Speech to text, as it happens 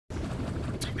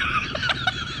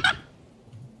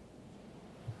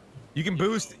You can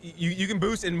boost. You can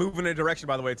boost and move in a direction.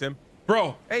 By the way, Tim.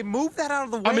 Bro. Hey, move that out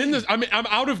of the way. I'm in this. I'm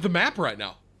out of the map right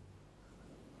now.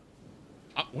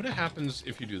 What happens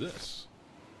if you do this?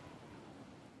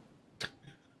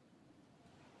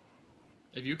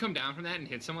 If you come down from that and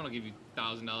hit someone, I'll give you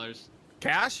 $1,000.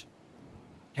 Cash?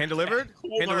 Hand delivered?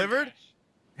 Hand delivered? Cash.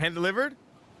 Hand delivered?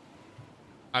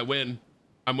 I win.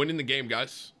 I'm winning the game,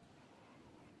 guys.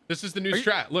 This is the new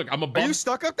strat. Look, I'm above. Are you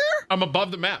stuck up there? I'm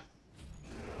above the map.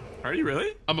 Are you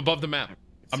really? I'm above the map.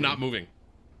 I'm not moving.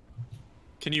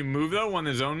 Can you move though when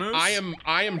the zone moves? I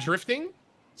am drifting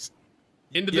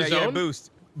into the zone. Yeah,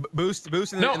 boost.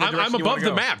 Boost. No, I'm above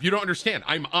the map. You don't understand.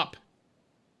 I'm up.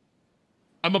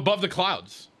 I'm above the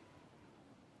clouds.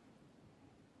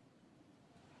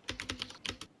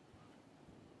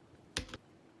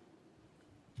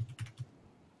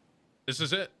 This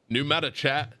is it. New meta,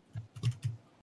 chat.